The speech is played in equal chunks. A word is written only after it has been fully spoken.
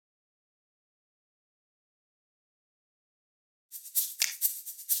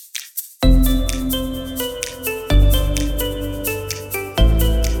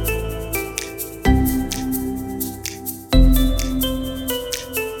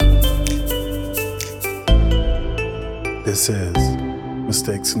This is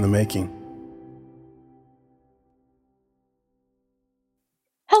Mistakes in the Making.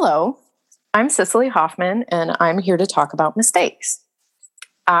 Hello, I'm Cicely Hoffman, and I'm here to talk about mistakes.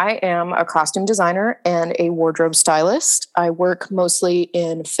 I am a costume designer and a wardrobe stylist. I work mostly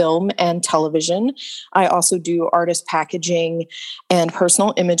in film and television. I also do artist packaging and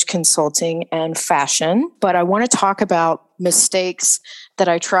personal image consulting and fashion. But I want to talk about mistakes that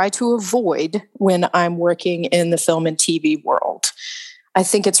I try to avoid when I'm working in the film and TV world. I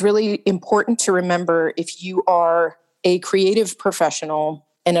think it's really important to remember if you are a creative professional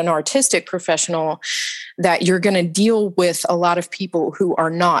and an artistic professional, that you're going to deal with a lot of people who are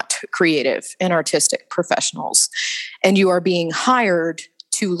not creative and artistic professionals. And you are being hired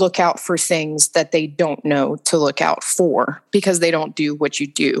to look out for things that they don't know to look out for because they don't do what you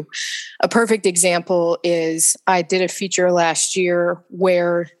do. A perfect example is I did a feature last year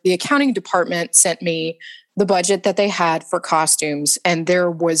where the accounting department sent me the budget that they had for costumes, and there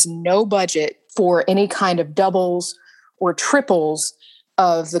was no budget for any kind of doubles or triples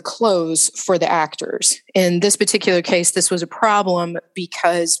of the clothes for the actors. In this particular case, this was a problem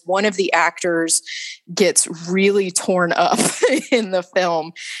because one of the actors gets really torn up in the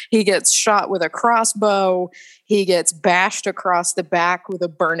film. He gets shot with a crossbow. He gets bashed across the back with a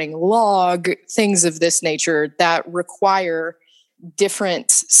burning log, things of this nature that require different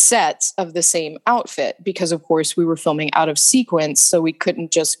sets of the same outfit because, of course, we were filming out of sequence, so we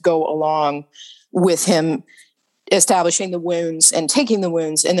couldn't just go along with him establishing the wounds and taking the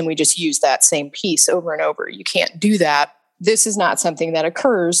wounds, and then we just use that same piece over and over. You can't do that. This is not something that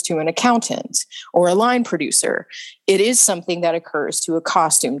occurs to an accountant or a line producer. It is something that occurs to a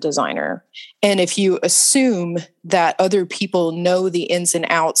costume designer. And if you assume that other people know the ins and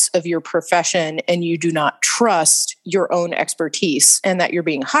outs of your profession and you do not trust your own expertise and that you're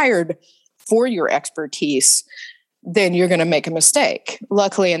being hired for your expertise, then you're going to make a mistake.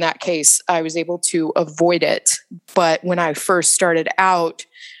 Luckily, in that case, I was able to avoid it. But when I first started out,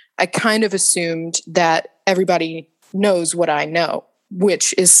 I kind of assumed that everybody knows what I know,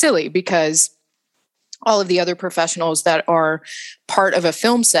 which is silly because all of the other professionals that are part of a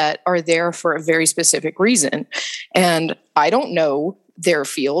film set are there for a very specific reason. And I don't know their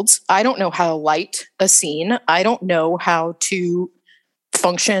fields. I don't know how to light a scene. I don't know how to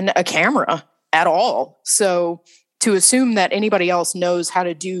function a camera at all. So to assume that anybody else knows how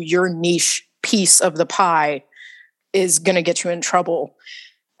to do your niche piece of the pie is going to get you in trouble.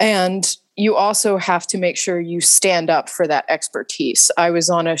 And you also have to make sure you stand up for that expertise. I was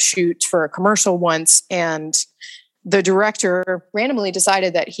on a shoot for a commercial once, and the director randomly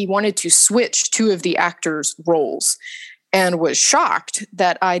decided that he wanted to switch two of the actors' roles and was shocked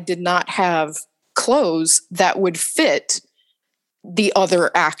that I did not have clothes that would fit the other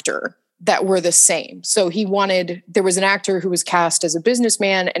actor that were the same. So there was an actor who was cast as a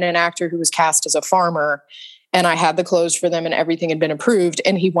businessman and an actor who was cast as a farmer. And I had the clothes for them and everything had been approved,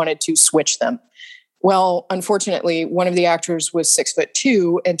 and he wanted to switch them. Well, unfortunately, one of the actors was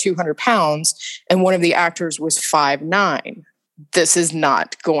 6'2" and 200 pounds, and one of the actors was 5'9". This is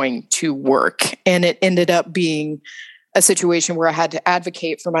not going to work. And it ended up being a situation where I had to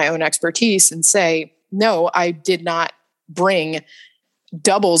advocate for my own expertise and say, no, I did not bring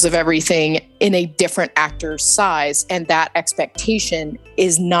doubles of everything in a different actor's size, and that expectation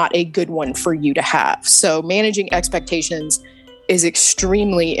is not a good one for you to have. So managing expectations is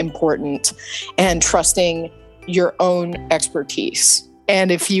extremely important, and trusting your own expertise.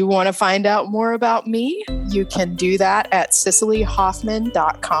 And if you want to find out more about me, you can do that at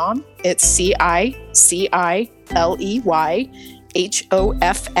CicelyHoffman.com. It's CicelyHoffman.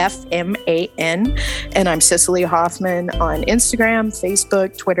 And I'm Cicely Hoffman on Instagram,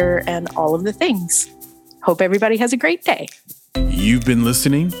 Facebook, Twitter, and all of the things. Hope everybody has a great day. You've been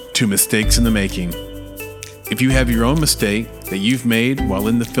listening to Mistakes in the Making. If you have your own mistake that you've made while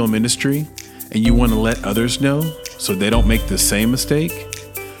in the film industry and you want to let others know so they don't make the same mistake,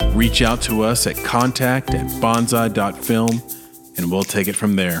 reach out to us at contact@bonsai.film and we'll take it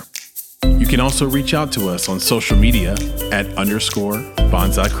from there. You can also reach out to us on social media at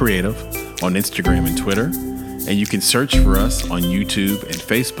 _Bonsai Creative on Instagram and Twitter. And you can search for us on YouTube and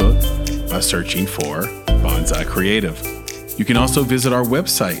Facebook by searching for Bonsai Creative. You can also visit our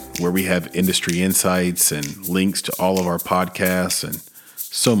website where we have industry insights and links to all of our podcasts and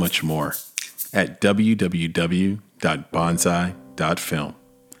so much more at www.bonsai.film.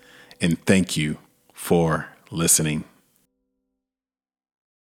 And thank you for listening.